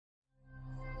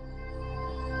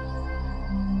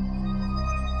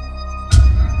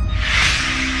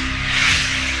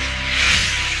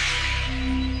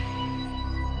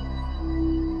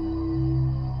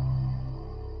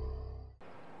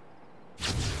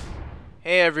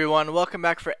Hey everyone, welcome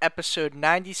back for episode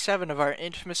 97 of our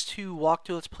Infamous 2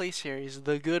 Walkthrough Let's Play series,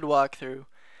 The Good Walkthrough.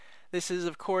 This is,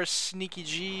 of course, Sneaky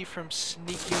G from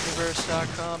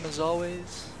SneakyUniverse.com, as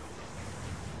always.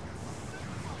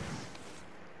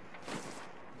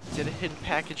 Did a hidden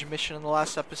package mission in the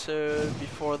last episode.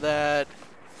 Before that,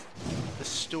 the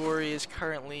story is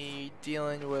currently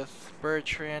dealing with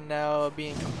Bertrand now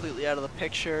being completely out of the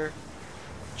picture.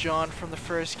 John from the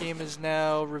first game is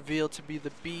now revealed to be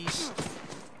the Beast.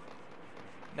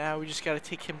 Now we just gotta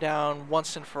take him down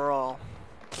once and for all.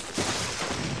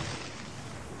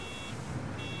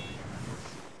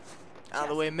 Out of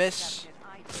the way, miss.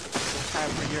 Time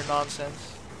for your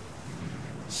nonsense.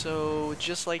 So,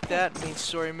 just like that, main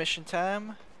story mission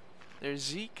time. There's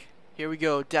Zeke. Here we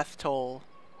go, death toll.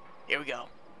 Here we go.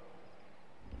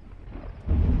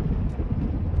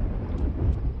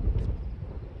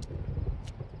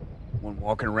 One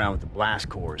walking around with the blast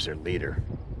core as their leader.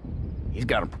 He's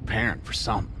got them preparing for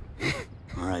something.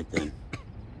 All right then.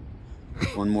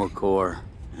 One more core,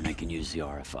 and I can use the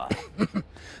RFI.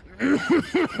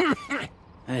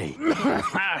 Hey.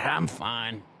 I'm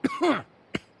fine.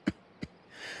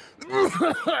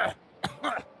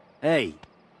 Hey.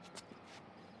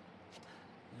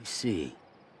 Let me see.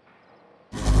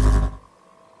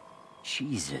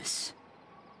 Jesus.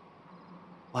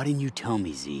 Why didn't you tell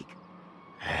me, Zeke?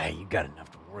 Hey, you got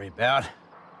enough to worry about.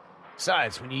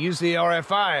 Besides, when you use the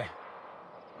RFI, it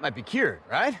might be cured,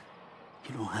 right?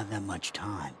 You don't have that much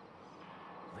time.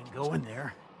 Then go in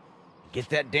there and get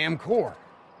that damn core.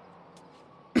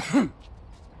 Looks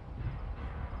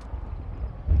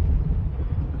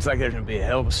like there's gonna be a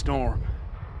hell of a storm.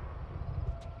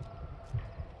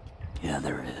 Yeah,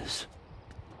 there is.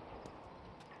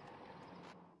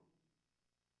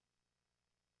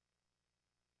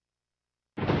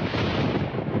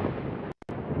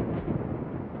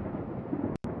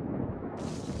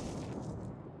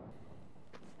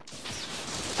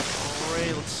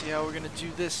 Alright, let's see how we're gonna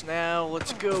do this now.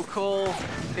 Let's go, Cole.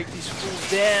 Take these fools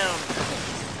down.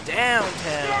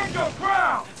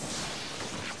 Downtown.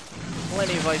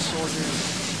 Plenty of ice soldiers.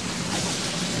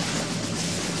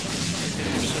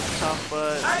 They're so tough,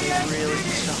 but really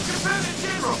tough.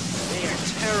 They are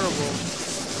terrible.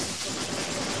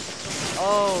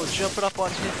 Oh, jumping up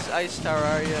on his ice tower,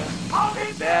 are ya?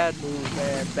 Bad move,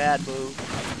 man. Bad move.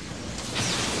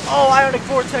 Oh, Ionic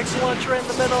Vortex launch right in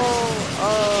the middle.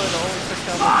 Oh, it only took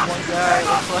down this one guy.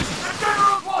 Looks like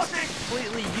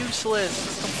completely useless.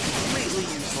 Completely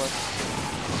useless.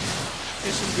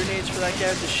 Here's some grenades for that guy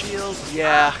with the shield.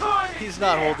 Yeah, he's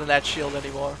not holding that shield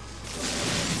anymore.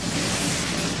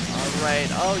 Alright.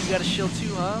 Oh, you got a shield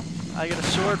too, huh? I got a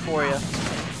sword for you.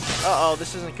 Uh-oh,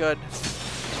 this isn't good.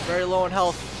 Very low in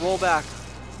health. Roll back.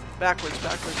 Backwards.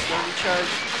 Don't recharge.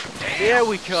 There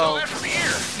we go.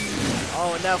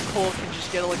 Oh, and now Cole can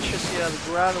just get electricity out of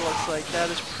the ground, it looks like. That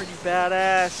is pretty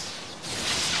badass.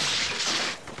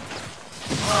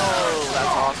 Oh,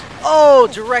 that's awesome. Oh,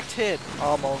 direct hit.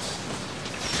 Almost.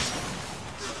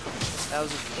 That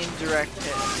was an indirect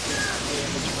hit.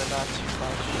 Damage, but not too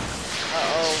much.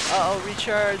 Uh-oh,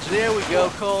 recharge. There we go,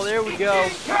 Cole. There we go.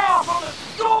 Take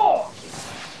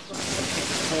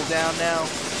this fool down now.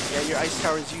 Yeah, your ice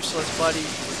tower is useless, buddy.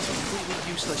 It's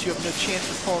completely useless. You have no chance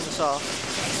of pulling this off.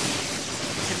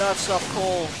 You cannot stop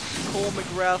Cole. Cole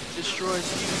McGrath destroys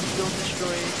you. Don't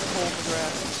destroy Cole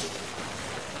McGrath.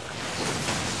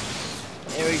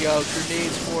 There we go.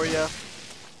 Grenades for you.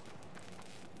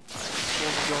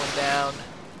 Cole's going down.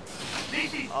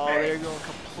 Oh, they're going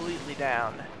completely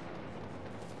down.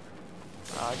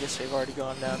 I guess they've already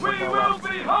gone down. We will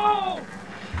be home!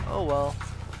 Oh well.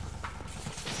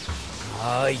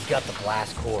 Oh, you got the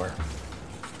blast core.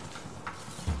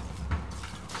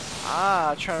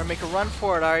 Ah, trying to make a run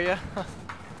for it, are you?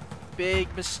 Big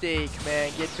mistake,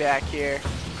 man. Get back here.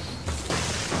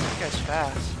 That guy's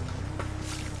fast.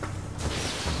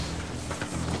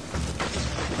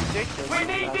 Ridiculous. We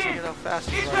need Look at how fast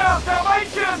he's Get running. down,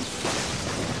 salvation!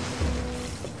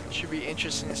 Should be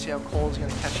interesting to see how Cole's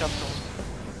gonna catch up to him.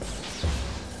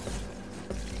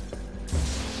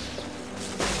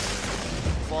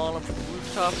 Falling up from the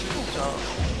rooftop to rooftop.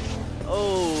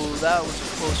 Oh, that was a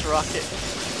close rocket.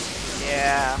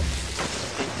 Yeah.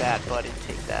 Take that, buddy.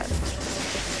 Take that.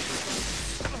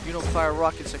 You don't fire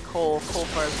rockets at Cole. Cole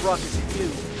fires rockets at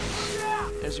you.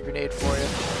 There's a grenade for you.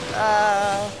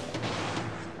 Ah.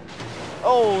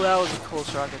 Oh, that was a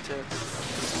close rocket too.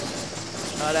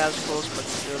 Not as close, but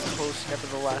still close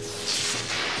nevertheless.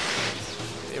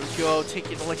 There we go,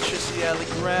 taking electricity out of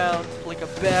the ground like a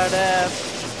badass.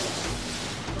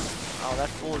 Oh, that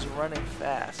fool is running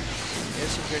fast.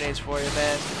 Here's some grenades for you,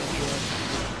 man. Enjoy.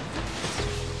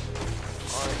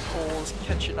 Cole's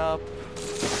catching up.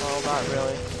 Well, not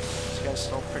really. This guy's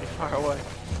still pretty far away.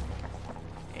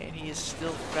 And he is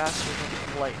still faster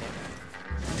than lightning.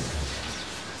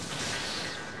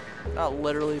 Not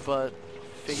literally, but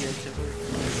figuratively.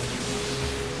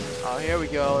 Oh, here we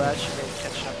go. That should make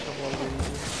catching up to him a little bit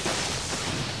easier.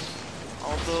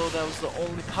 Although that was the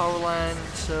only power line,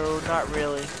 so not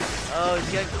really. Oh,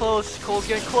 he's getting close. Cole's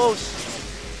getting close.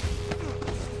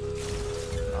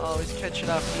 Oh, he's catching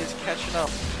up. He is catching up.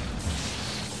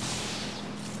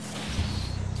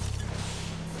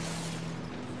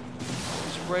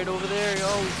 He's right over there.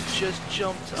 Oh, he just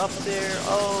jumped up there.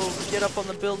 Oh, get up on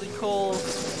the building, Cole.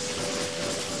 Let's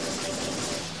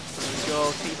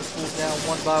go. Take the fools down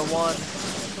one by one.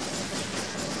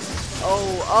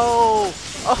 Oh,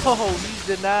 he's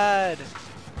denied.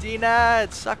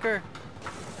 Denied, sucker.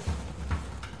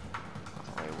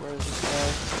 Alright, where is this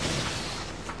guy?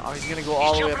 Oh, he's gonna go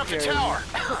all the way up here. The tower.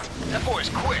 That boy's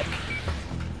quick.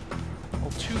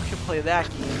 Well, 2 can play that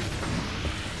game.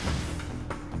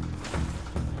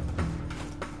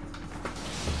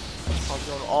 Probably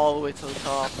going all the way to the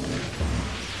top.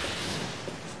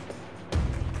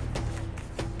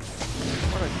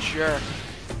 What a jerk.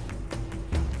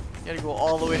 You gotta go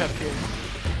all the way up here.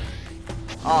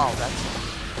 Oh, that's...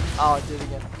 Oh, I did it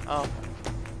again. Oh.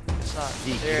 It's not.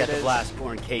 Zeke, There you got it the is. blast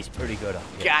core encased pretty good up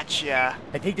here. Gotcha.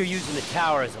 I think they're using the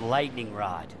tower as a lightning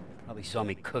rod. Probably saw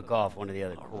me cook off one of the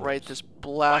other cores. Right, this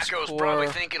blast Wackos probably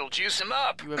core. think it'll juice him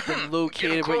up. You have been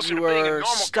located, but closer you to being a are normal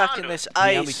stuck in conduit. this Can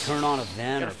you help me ice. turn on a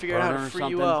vent Gotta or figure out how to burner or free you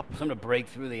something? up. Something to break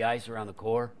through the ice around the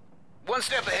core? One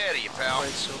step ahead of you, pal. Alright,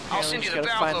 so I'll send apparently you the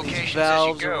just valve gotta find these locations as you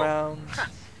valves go. around.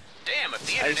 Damn, if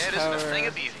the Ice internet isn't a thing tower.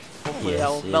 of beauty. Hopefully Yes, that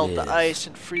will it melt is. the ice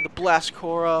and free the blast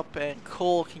core up, and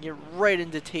Cole can get right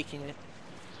into taking it.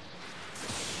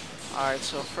 Alright,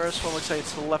 so first one looks like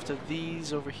it's to the left of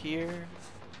these over here.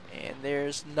 And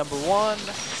there's number 1.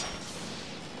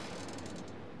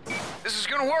 This is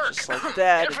gonna work. Just like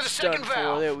that, Head for the it's done second for.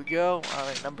 valve. There we go.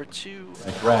 Alright, number 2.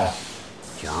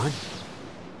 McGrath, John?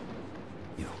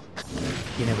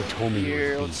 You never told me you were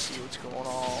Here, a let's beast. see what's going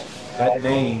on. that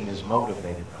name is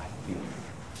motivated by fear.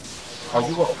 Are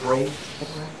you afraid,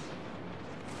 McGrath?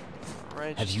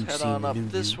 Alright, Have just you head seen on the up new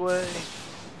this you? way.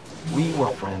 We were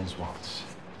friends once.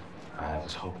 I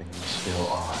was hoping you still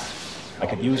are. I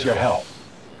could use your help.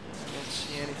 Don't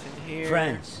see anything here.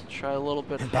 Friends. Try a little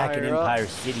bit And back in higher up. Empire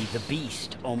City, the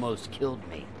beast almost killed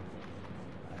me.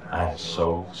 I'm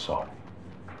so sorry.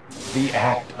 The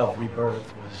act of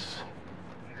rebirth was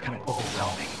kind of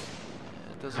overwhelming.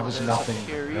 It There doesn't was look like nothing it's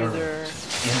here but either.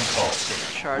 nerves,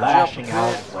 impulse, Charge lashing up a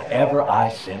out bit. whatever I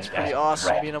sensed as Pretty a awesome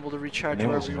threat. being able to recharge And there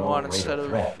wherever was you no want greater instead of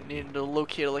threat. needing to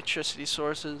locate electricity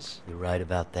sources. You're right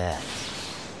about that.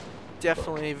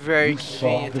 Definitely very You saw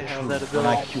convenient the to have that truth when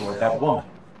I ability. cured that woman.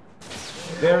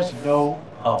 There's no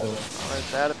other. Alright,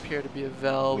 that appeared to be a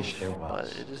valve, Wish there but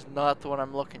was. it is not the one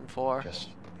I'm looking for. Just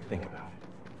think about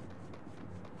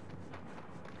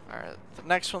it. Alright, the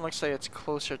next one looks like it's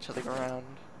closer to the ground.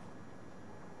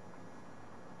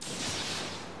 I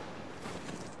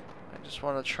just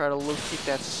want to try to locate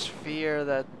that sphere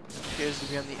that appears to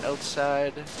be on the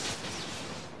outside. If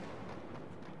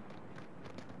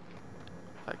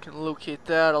I can locate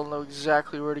that, I'll know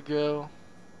exactly where to go.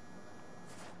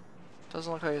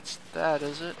 Doesn't look like it's that,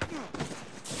 is it?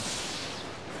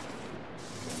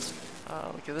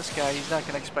 Oh, look at this guy. He's not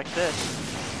going to expect this.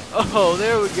 Oh,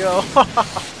 there we go.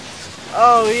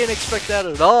 Oh, he didn't expect that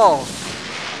at all.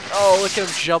 Oh, look at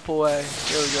him jump away.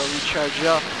 There we go. Recharge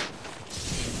up.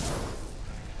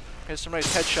 Here's some nice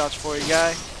headshots for you,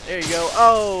 guy. There you go.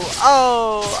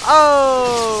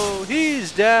 Oh,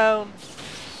 he's down.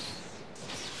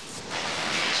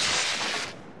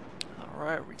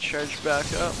 Alright, recharge back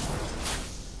up.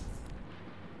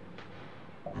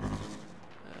 I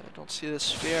don't see the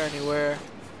sphere anywhere.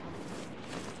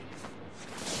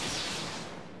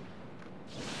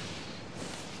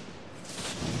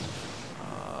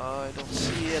 I don't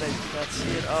see it. I do not see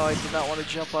it. Oh, I did not want to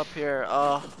jump up here.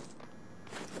 Alright,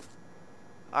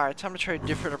 time to try a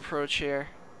different approach here.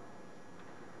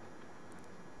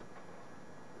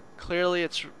 Clearly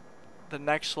it's the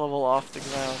next level off the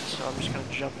ground, so I'm just going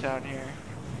to jump down here.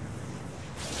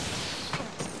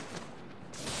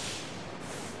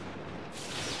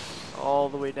 All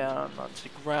the way down onto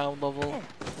ground level.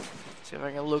 See if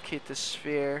I can locate this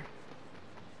sphere.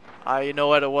 You know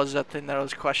what? It was that thing that I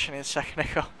was questioning a second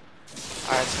ago.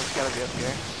 Alright, so it's gotta be up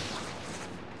here.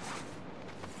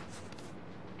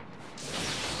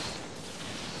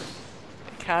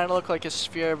 It kinda looked like a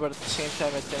sphere, but at the same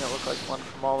time it didn't look like one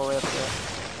from all the way up there.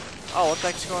 Oh, what the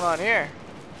heck's going on here?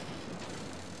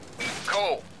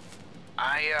 Cole,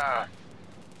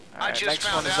 Alright, just next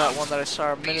found one is out that one that I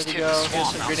saw a minute beast hit the ago. Here's swamp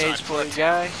some grenades outside for you, Bloodtown.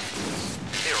 guy.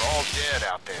 They're all dead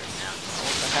out there now.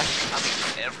 What the heck? I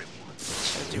mean, everyone.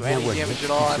 Doesn't do Yeah, any what, damage Nick?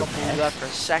 at all. I He's don't so believe bad? that for a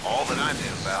second. All that I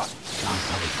knew about. John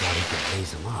probably thought he could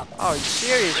raise him up. Oh, are you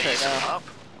serious right Raise 'em now? up?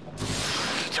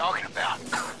 What are you talking about?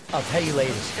 I'll tell you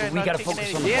later. This guy's We not gotta taking focus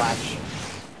any on the damage. flash.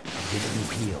 Get you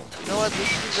healed. You know what? This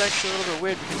is actually a little bit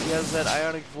weird because he has that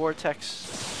ionic vortex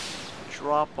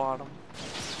drop on him.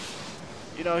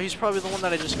 You know, he's probably the one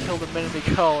that I just killed a minute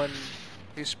ago, and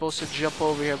he's supposed to jump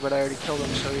over here, but I already killed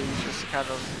him, so he's just kind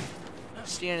of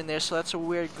standing there. So that's a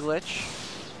weird glitch.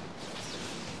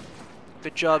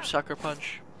 Good job, Sucker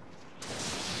Punch.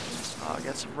 Oh, I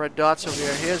got some red dots over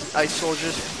here. Here's Ice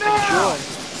Soldiers.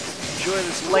 Enjoy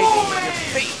this lightning in your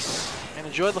face, and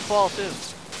enjoy the fall too.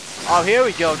 Oh, here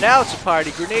we go. Now it's a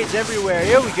party. Grenades everywhere.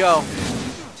 Here we go.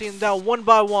 Taking them down one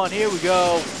by one. Here we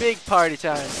go. Big party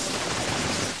time.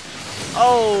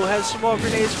 Oh, has some more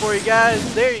grenades for you guys.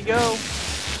 There you go.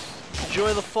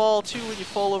 Enjoy the fall too when you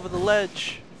fall over the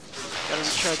ledge. Gotta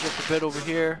recharge up a bit over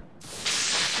here.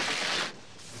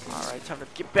 Alright, time to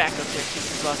get back up there. Take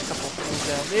these last couple of fools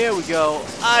down. There we go.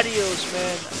 Adios,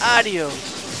 man.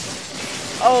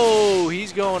 Adios. Oh,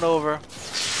 he's going over.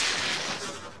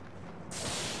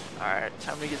 Alright,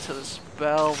 time to get to this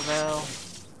valve now.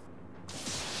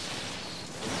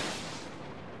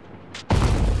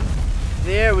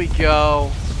 There we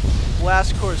go.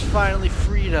 Blast core is finally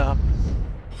freed up.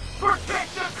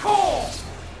 Protect the core!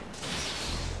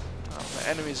 Oh, the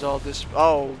enemies all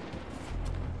oh.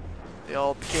 They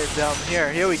all appeared down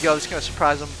here. Here we go. This is gonna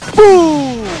surprise them.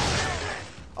 Boom!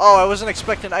 Oh, I wasn't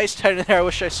expecting Ice Titan there. I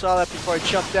wish I saw that before I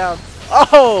jumped down.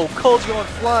 Oh, Cole's going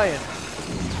flying.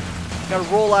 Gotta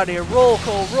roll out of here. Roll,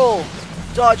 Cole, roll.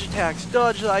 Dodge attacks.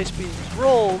 Dodge the ice beams.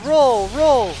 Roll, roll,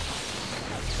 roll.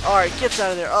 Alright, gets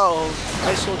out of there. Oh,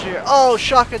 Ice Soldier here. Oh,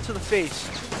 shotgun to the face.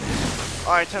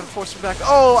 Alright, time to force him back.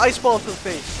 Oh, ice ball to the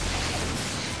face.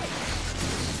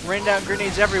 Rain down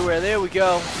grenades everywhere. There we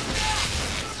go.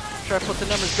 Try to put the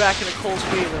numbers back into Cole's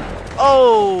favor.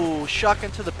 Oh,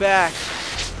 shotgun to the back.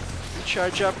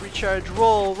 Recharge up, recharge,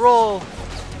 roll, roll.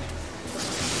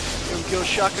 Here we go,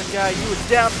 shotgun guy. You were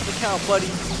down for the count, buddy.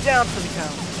 Down for the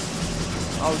count.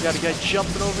 Oh, we got a guy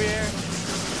jumping over here.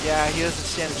 Yeah, he doesn't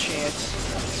stand a chance.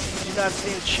 Do not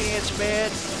stand a chance, man.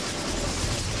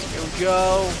 Here we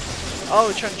go. Oh,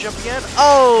 we're trying to jump again.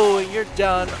 Oh, and you're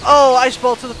done. Oh, ice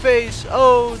ball to the face.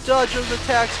 Oh, dodge him,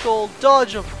 attacks Cole.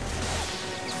 Dodge him.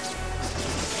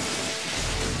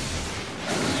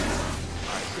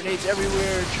 Grenades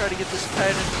everywhere. Try to get this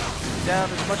Titan down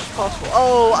as much as possible.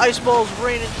 Oh, ice balls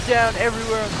raining down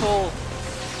everywhere on Cole.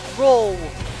 Roll.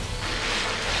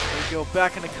 There we go.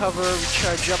 Back in the cover.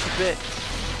 Recharge up a bit.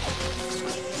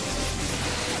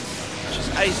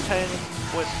 Just Ice Titan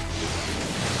with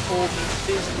Cole means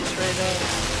business right now.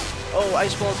 Oh,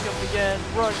 ice balls coming again.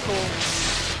 Run, Cole.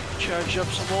 Charge up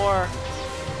some more.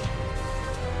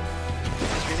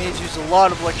 These grenades use a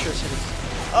lot of electricity.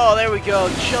 Oh, there we go.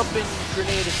 Jumping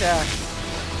grenade attack.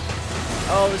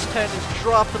 Oh, this Titan is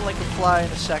dropping like a fly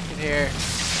in a second here.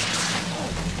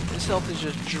 His health is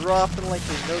just dropping like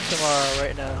there's no tomorrow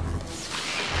right now.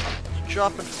 It's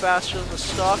dropping faster than the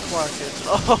stock market.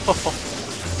 Oh.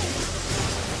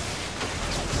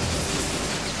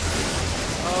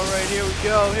 Alright, here we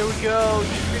go. Here we go.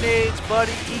 Eat grenades,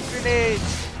 buddy. Eat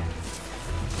grenades.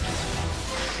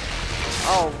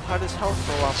 Oh, how does health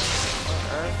go up?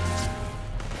 Alright.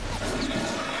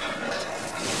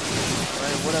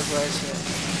 Whatever I said.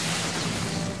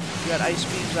 You got ice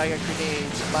beams, I got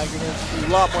grenades. My grenades do a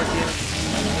lot more damage.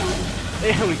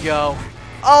 There we go.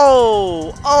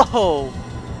 Oh! Oh!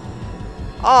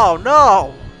 Oh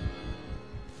no!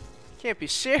 Can't be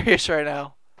serious right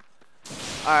now.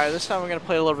 Alright, this time we're gonna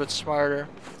play a little bit smarter.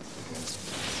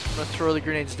 I'm gonna throw the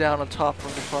grenades down on top of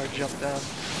them before I jump down.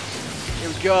 Here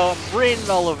we go. I'm raining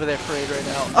all over their parade right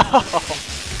now. Oh!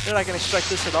 They're not gonna expect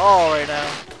this at all right now.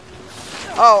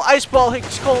 Oh, ice ball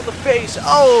hits Cole in the face.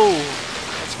 Oh,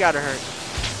 that's gotta hurt.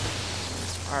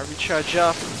 Alright, recharge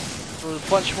up. Throw a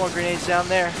bunch more grenades down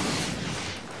there.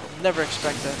 Never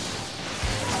expect that.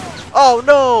 Oh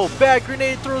no, bad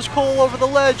grenade throws Cole over the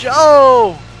ledge.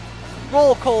 Oh,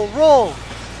 roll Cole, roll.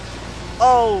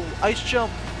 Oh, ice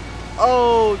jump.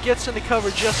 Oh, gets into cover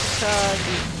just in time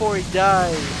before he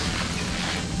dies.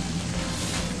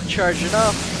 Charging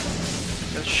up.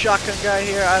 Got a shotgun guy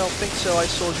here? I don't think so.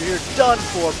 Ice Soldier, you're done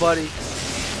for, buddy.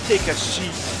 Take a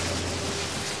seat.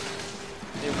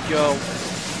 There we go.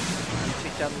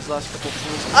 Take down these last couple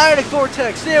fools. Ionic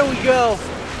Vortex, there we go.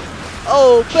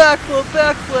 Oh, backflip,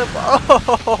 backflip.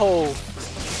 Oh.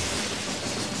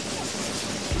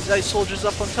 These Ice Soldiers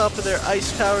up on top of their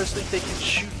ice towers think they can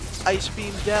shoot ice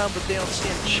beams down, but they don't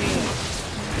stand a chance.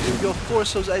 Here we go,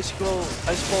 force those ice balls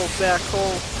back,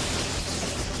 Cole.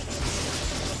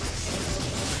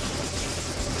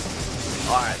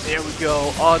 Alright, there we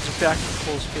go. Odds are back in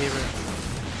Cole's favor.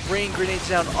 Rain grenades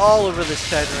down all over this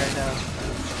Titan right now.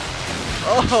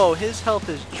 Oh, his health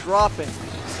is dropping.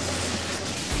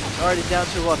 Already down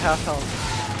to about half health.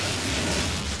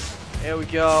 There we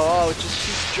go. Oh, it just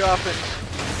keeps dropping.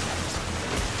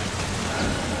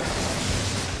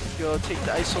 Go take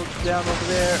the ice soldier down over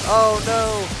there. Oh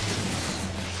no!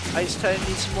 Ice Titan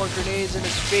needs some more grenades in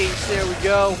his face. There we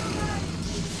go.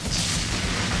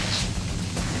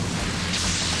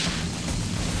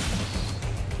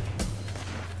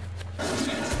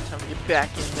 Time to get back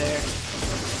in there.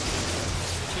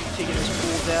 Keep taking his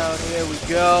pool down. There we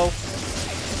go.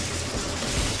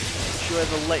 Enjoy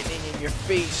the lightning in your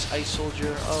face, ice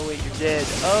soldier. Oh wait, you're dead.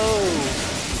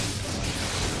 Oh!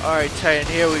 Alright, Titan,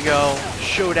 here we go.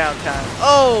 Showdown time.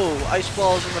 Oh! Ice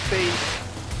balls in the face.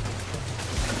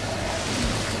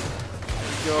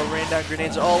 There we go. Rain down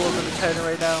grenades all over the Titan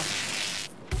right now.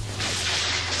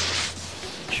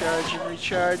 Recharging,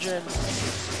 recharging.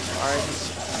 Alright,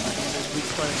 his weak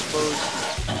point exposed.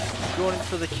 Going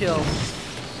for the kill.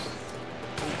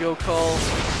 There we go, Cole.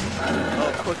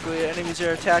 Oh, quickly. Enemies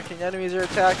are attacking. Enemies are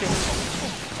attacking.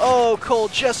 Oh, Cole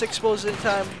just exposed in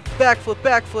time. Backflip,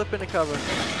 backflip into cover.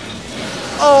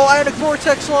 Oh, Ionic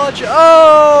Vortex launch.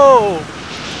 Oh!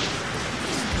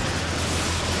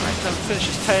 Alright, time to finish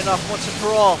this Titan off once and for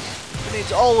all.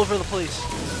 Grenades all over the place.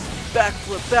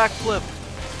 Backflip, backflip.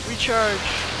 Recharge.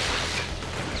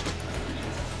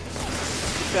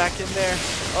 Get back in there.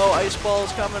 Oh, ice ball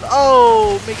is coming.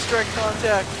 Oh, makes direct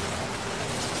contact.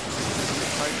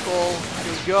 Alright, Cole.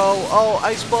 Here we go. Oh,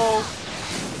 ice ball.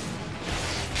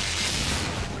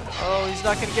 Oh, he's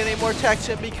not going to get any more attacks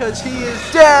in because he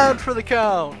is down for the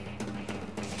count.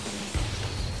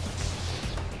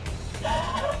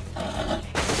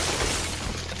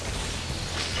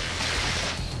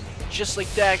 Just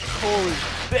like that, Cole is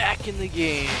back in the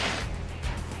game.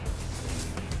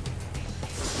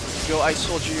 Go, Ice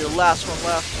Soldier, your last one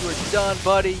left. You are done,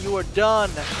 buddy. You are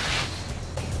done.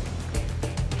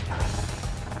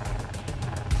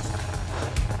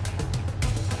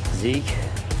 Zeke,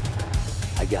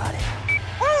 I got it.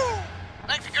 Woo!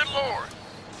 Thank the good Lord.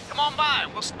 Come on by,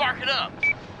 we'll spark it up.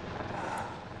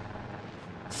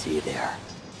 See you there.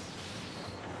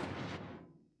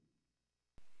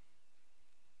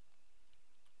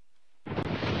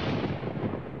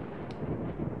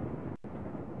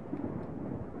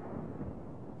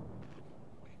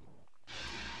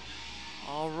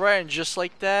 Alright, and just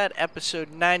like that,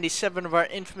 episode 97 of our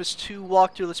Infamous 2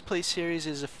 walkthrough Let's Play series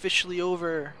is officially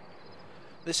over.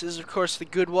 This is, of course, the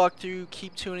good walkthrough.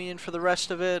 Keep tuning in for the rest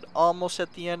of it. Almost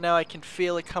at the end now. I can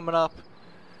feel it coming up.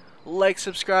 Like,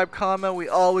 subscribe, comment. We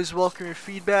always welcome your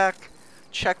feedback.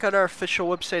 Check out our official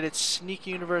website at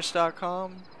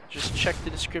sneakyuniverse.com. Just check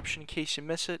the description in case you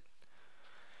miss it.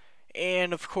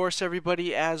 And, of course,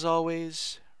 everybody, as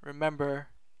always, remember,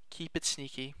 keep it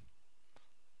sneaky.